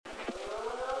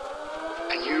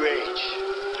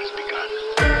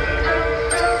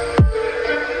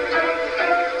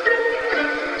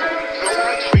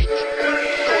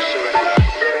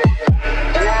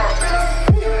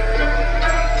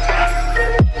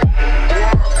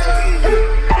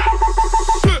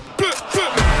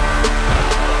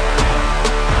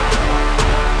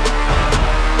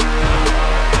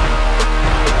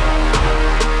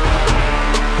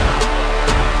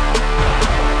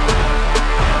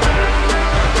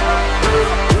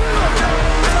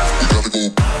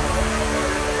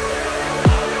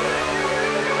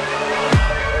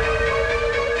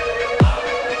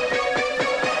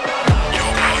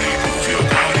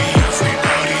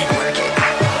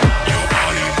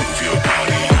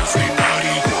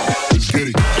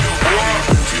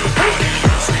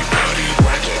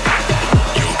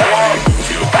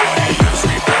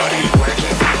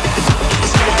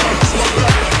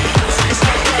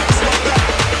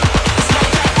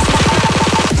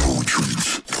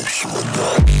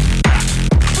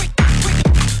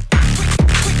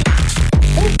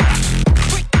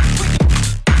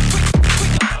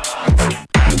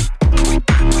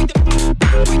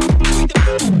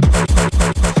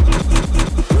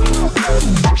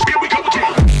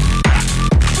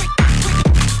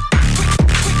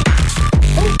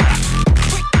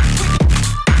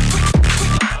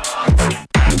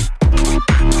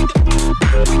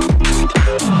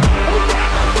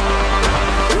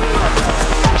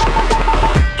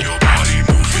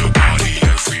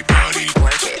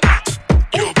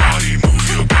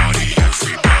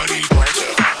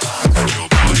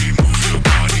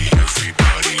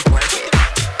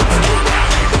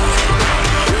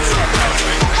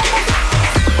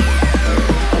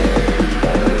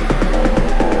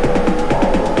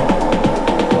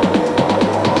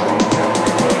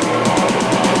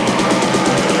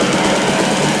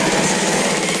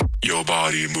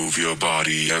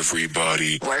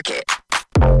Everybody, work it.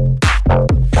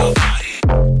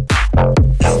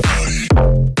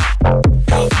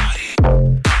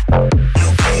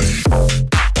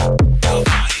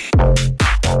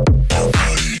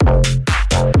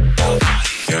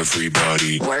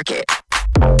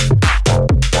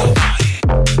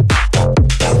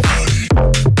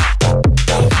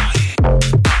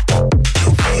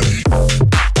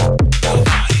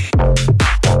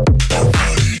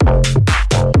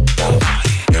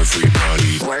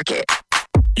 Everybody, work it.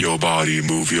 Your body,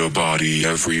 move your body,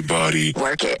 everybody,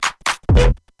 work it.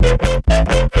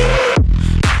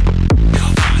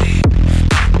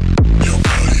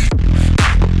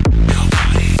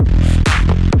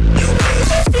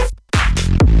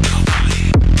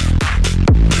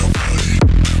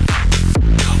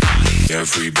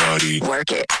 Everybody,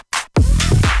 work it.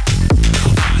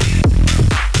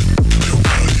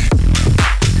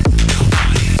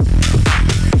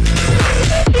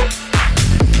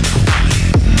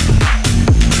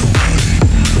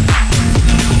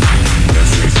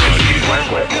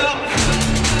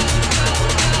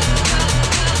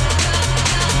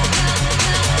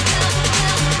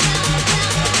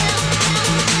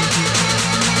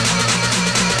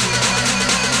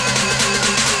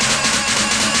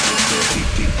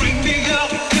 Bring me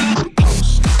up.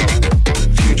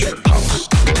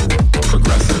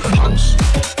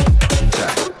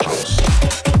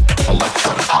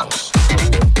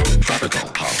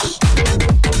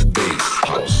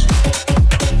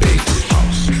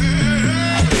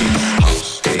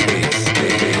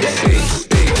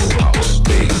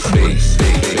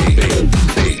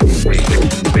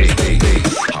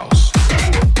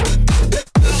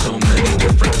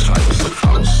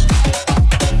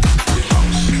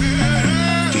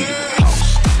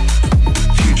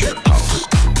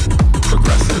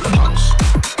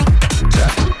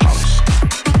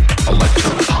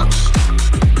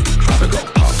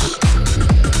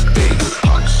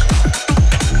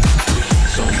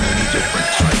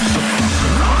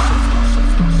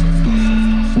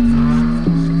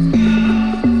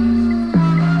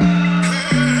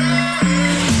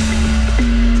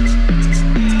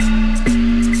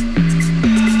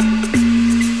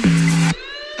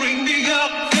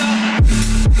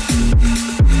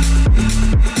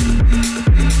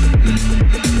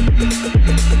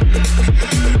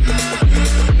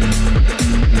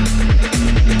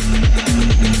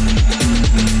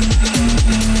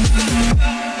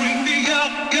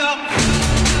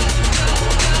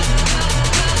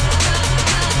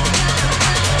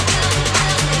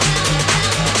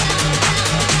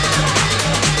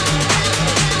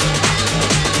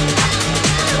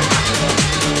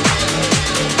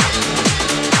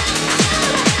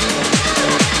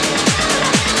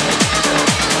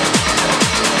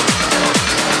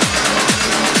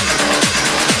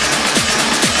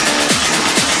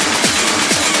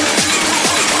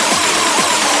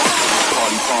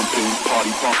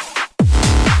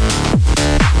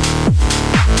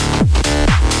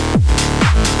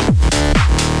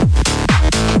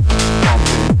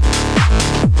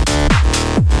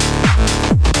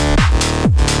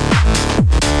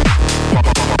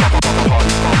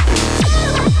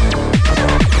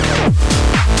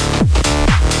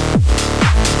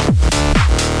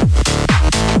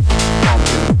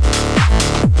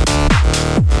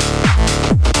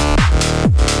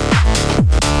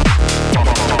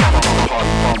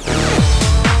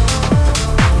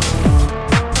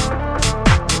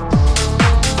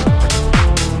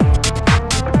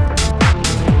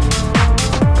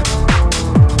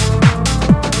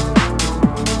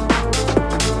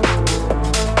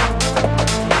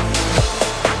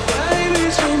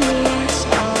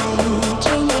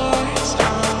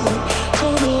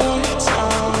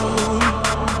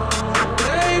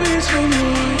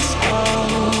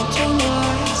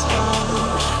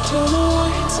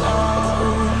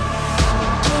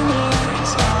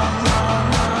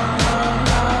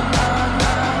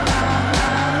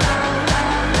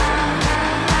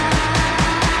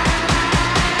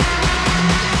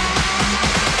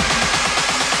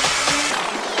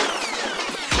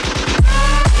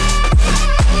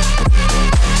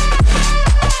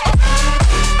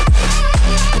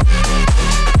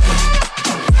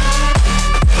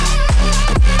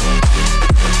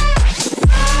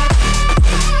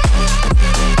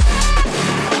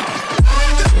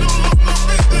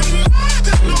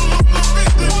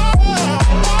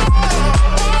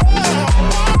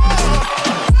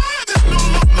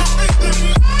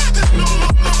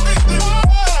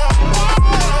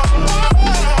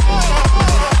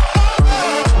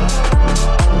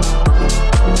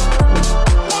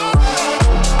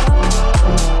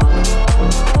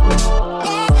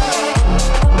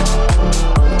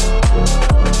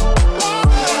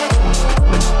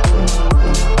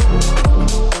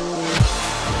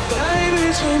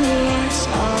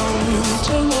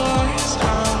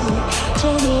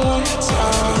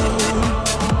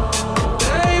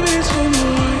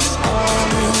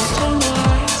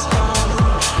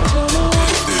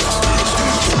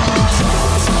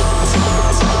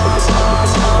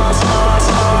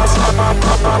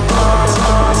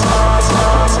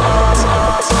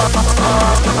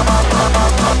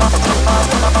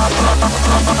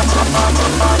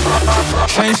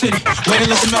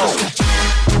 let the metal stretch.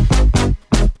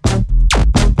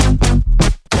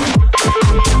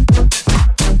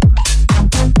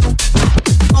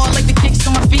 Oh, I like the kicks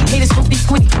on my feet, haters hope they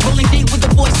squeak. Rolling deep with the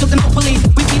boys, talking no police.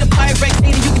 We be the Pyrex,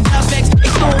 hater, you can dial back.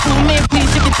 Hey, so little man, please,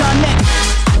 take your time next.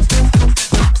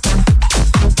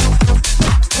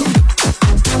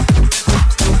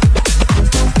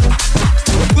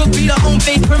 We'll be the home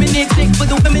base, permanent tick. For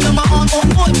the women on my arm,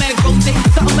 on automatic rotate.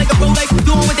 Something like a Rolex,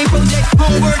 doing what they project.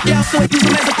 Home workout, so I use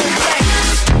them as a full flex.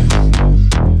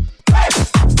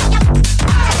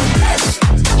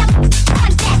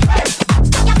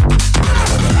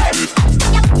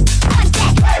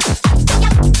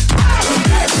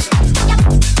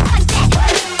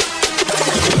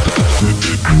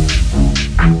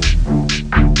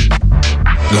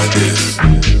 Like this.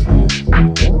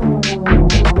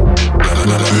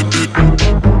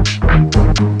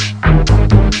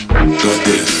 Like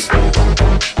this.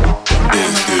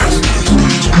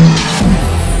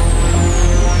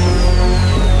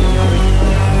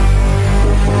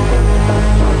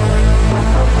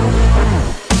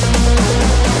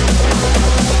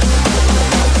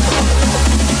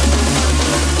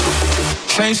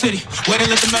 Same city, where they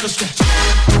let the metal stretch.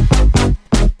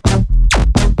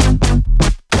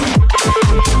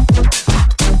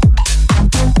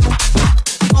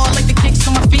 Oh, I like the kicks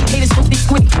on my feet, haters hope they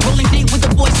squeak. Rolling deep with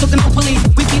the boys, talking no police.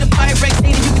 We be the Pyrex,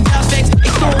 hater, you can dial back. Hey,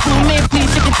 so little man,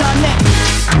 please, take your time next.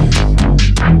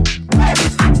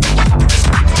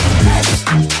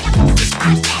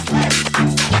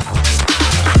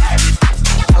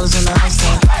 I was on the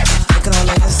outside, looking on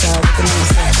the inside, looking on the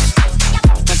side.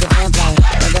 Like a vampire,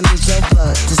 like I need your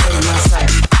blood to save my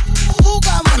sight. Who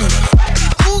got money?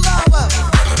 Who got what?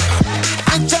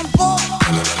 Big tempo,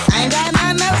 I ain't got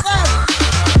nothing outside.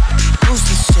 Who's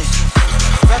this shit?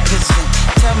 Represent,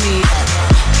 tell me that.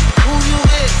 Who you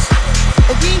is?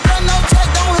 If you ain't got no check,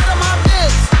 don't hit on my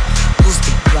biz. Who's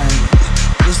the blame?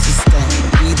 Who's the stain?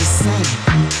 We the same.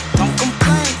 Don't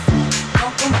complain,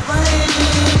 don't complain.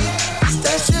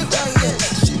 That shit right here,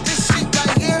 this shit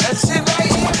right here, that shit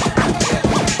right here.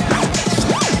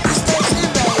 It's that shit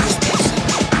right here, that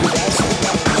shit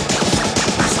right here.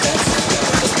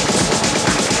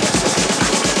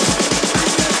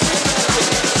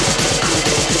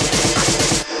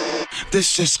 This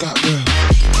just got real.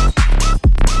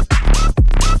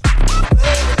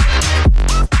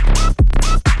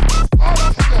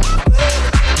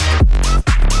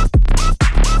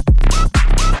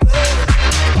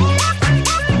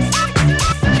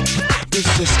 This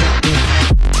just got real.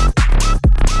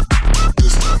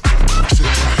 This shit right here.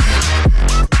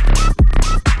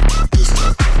 This shit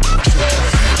right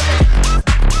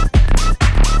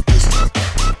here. This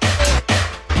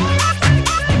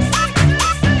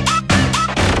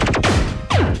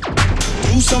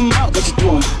Do something out, what you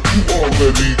doing? you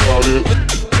already got it.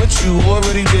 What you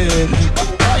already did.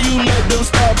 Why you let them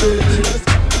stop it?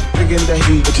 Bringing that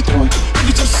heat, what you doing? Look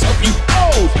at yourself, you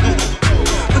old.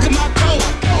 Look at my throat.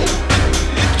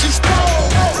 It just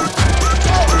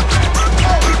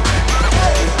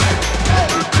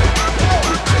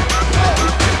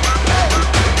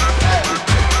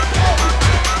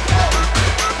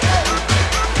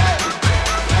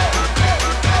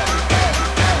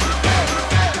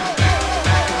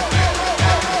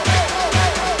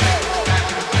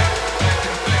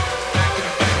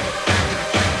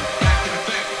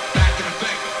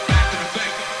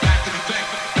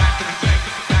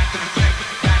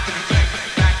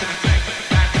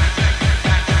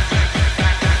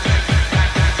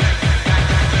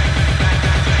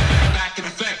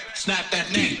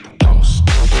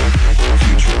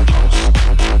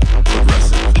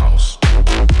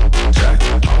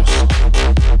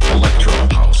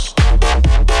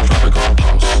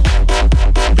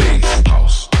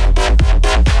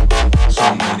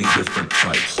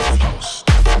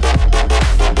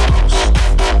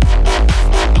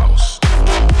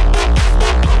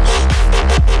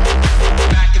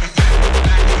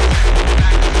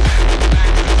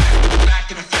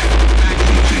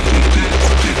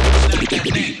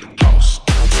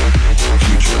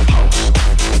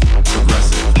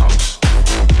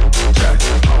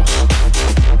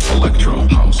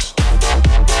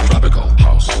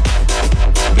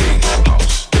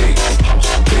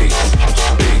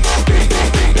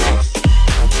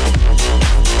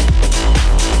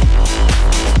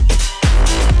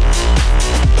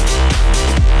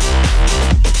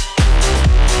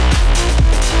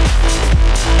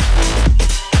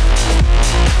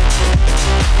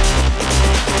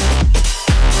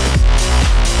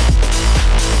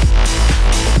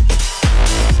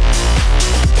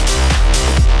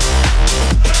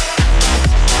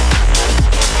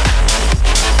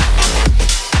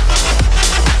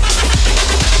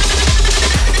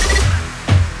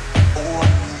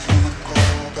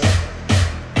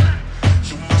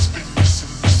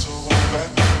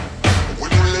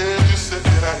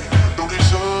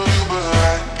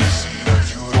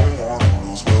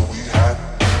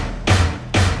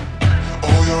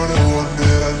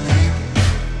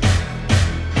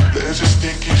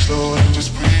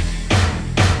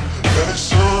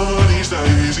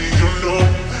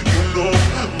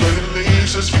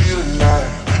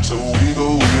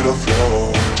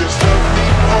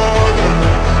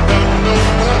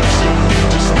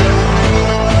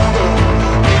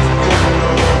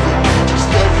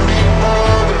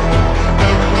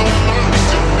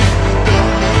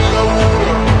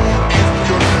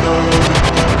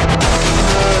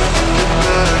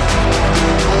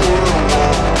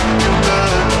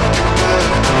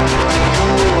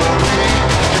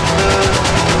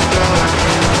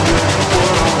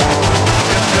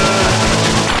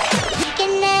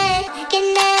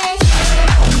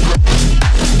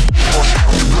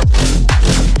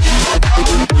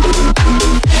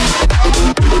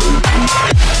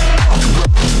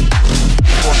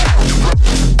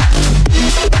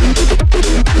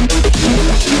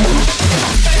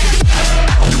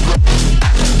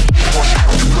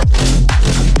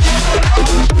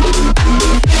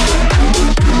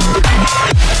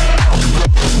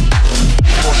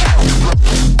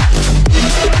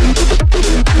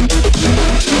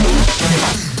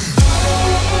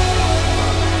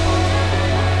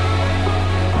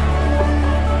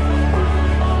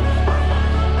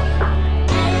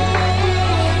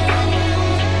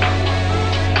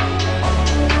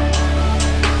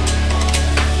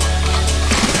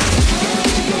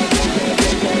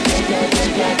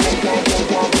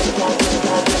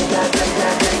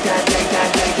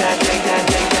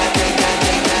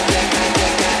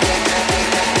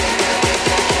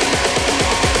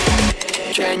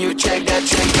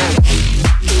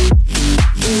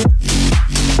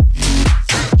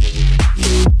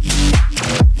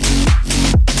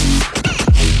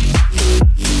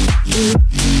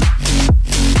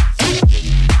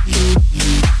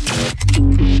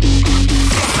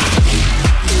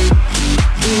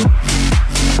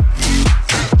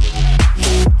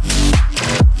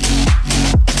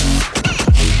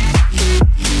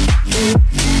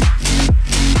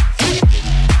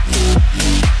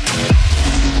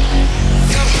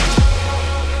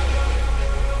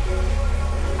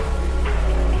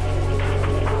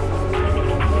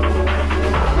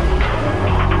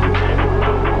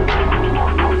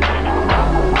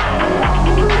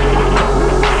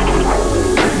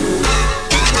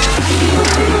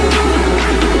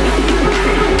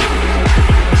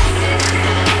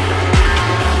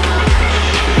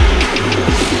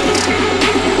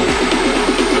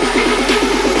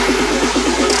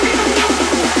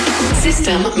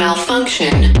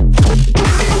malfunction.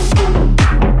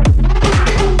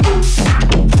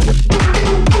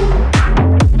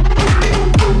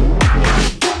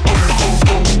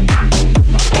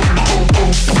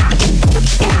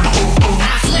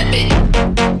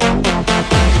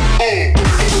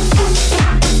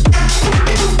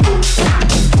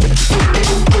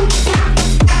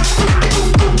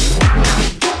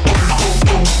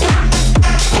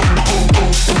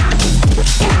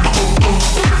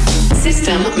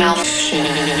 System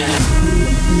malfunction.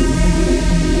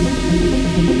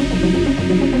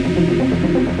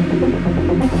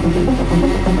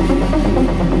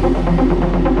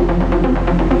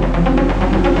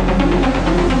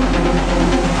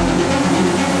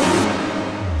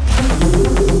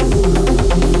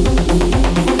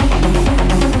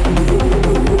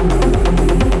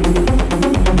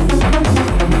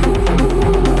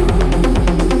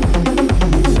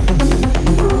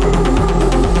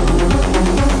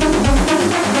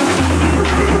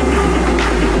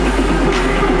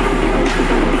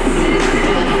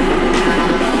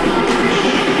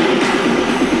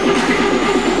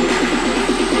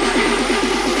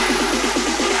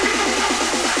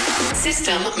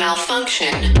 System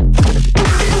malfunction.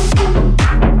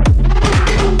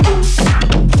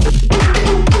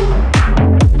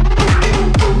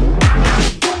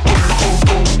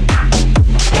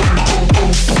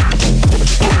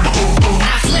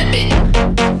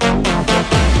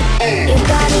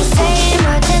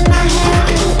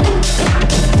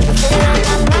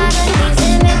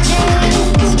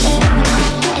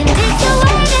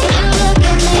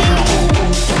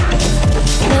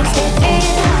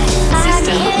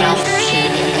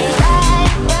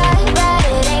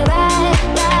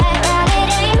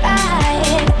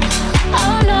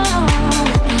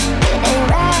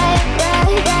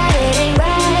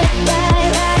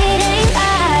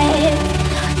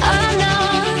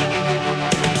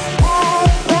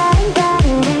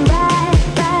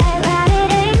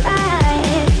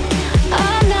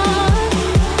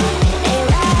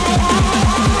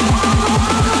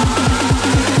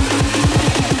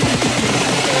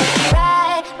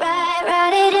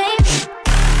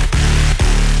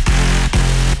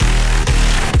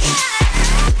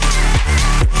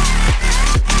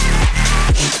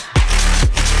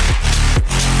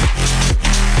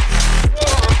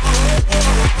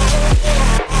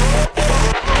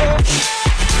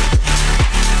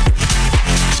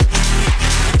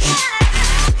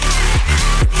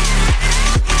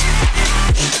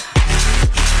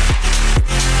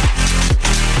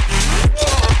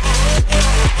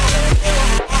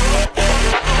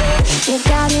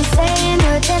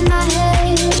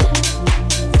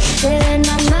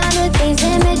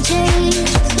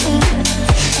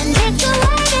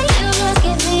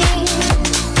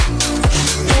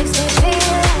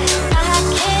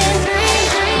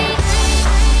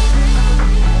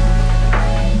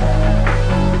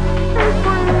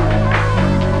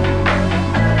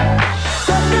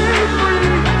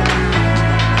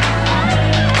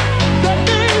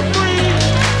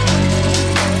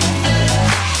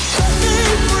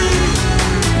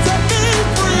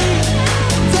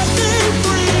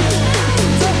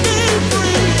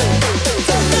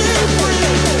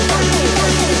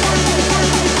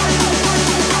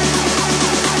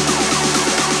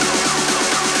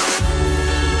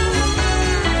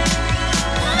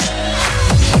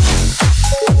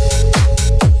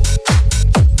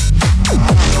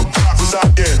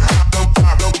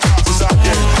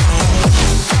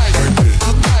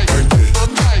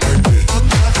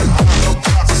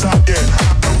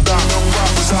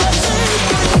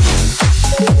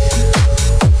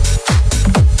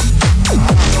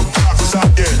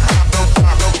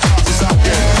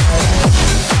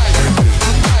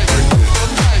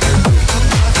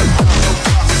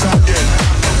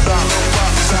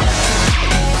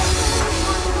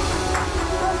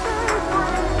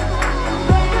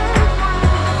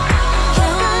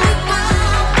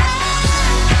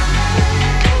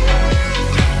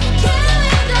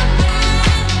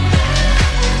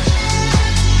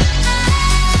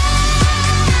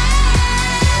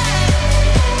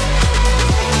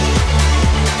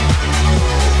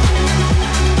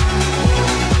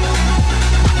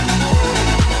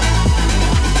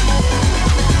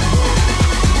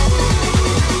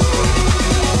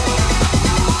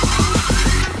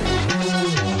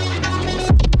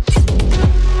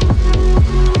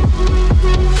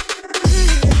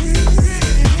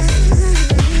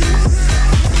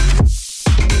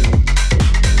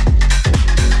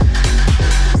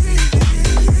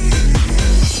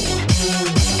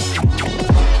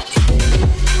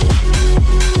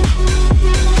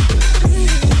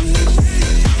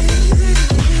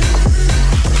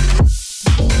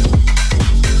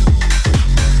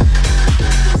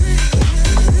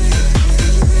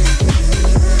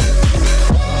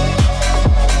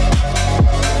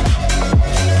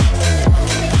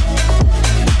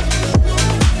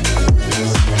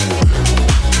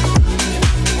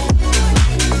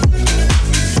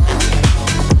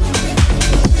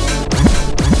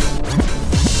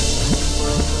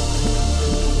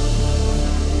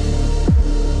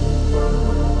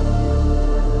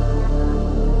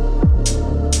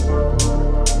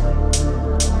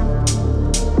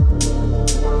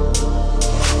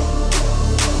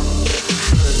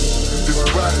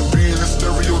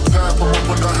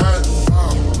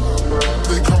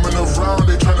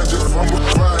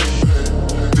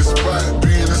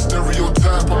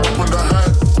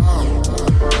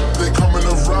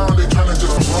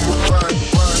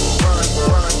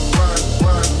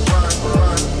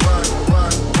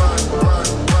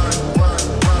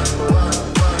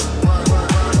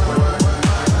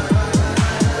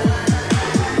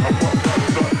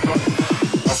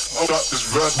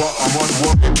 back, but I'm on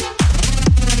one.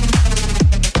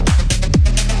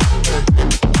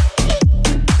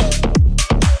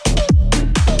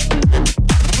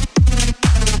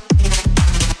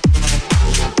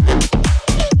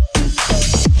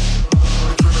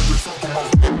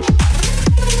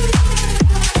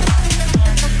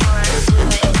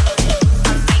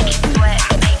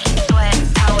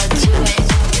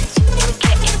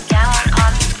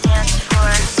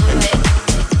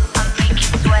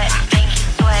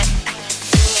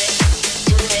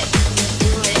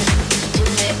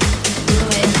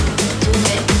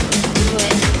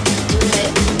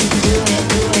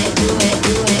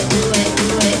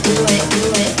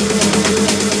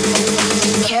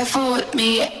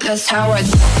 That's how I do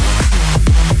it.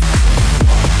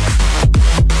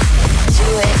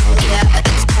 Yeah,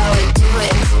 that's how I do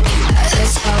it. Yeah,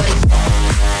 that's how I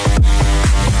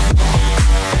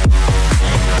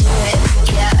do it.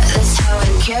 Yeah, that's how I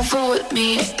careful with me.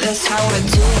 That's how I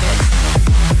do it.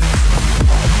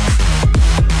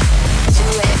 Do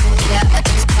it. Yeah,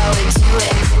 that's how I do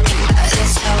it. Yeah,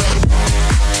 that's how I do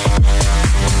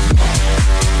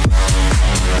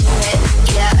it.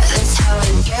 Yeah, that's how I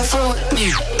careful with me.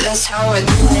 That's how I do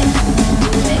it.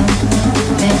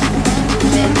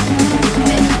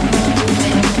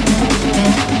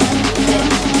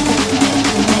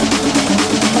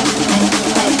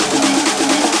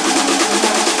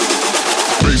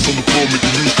 Bass on the floor, make you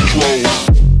lose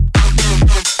control.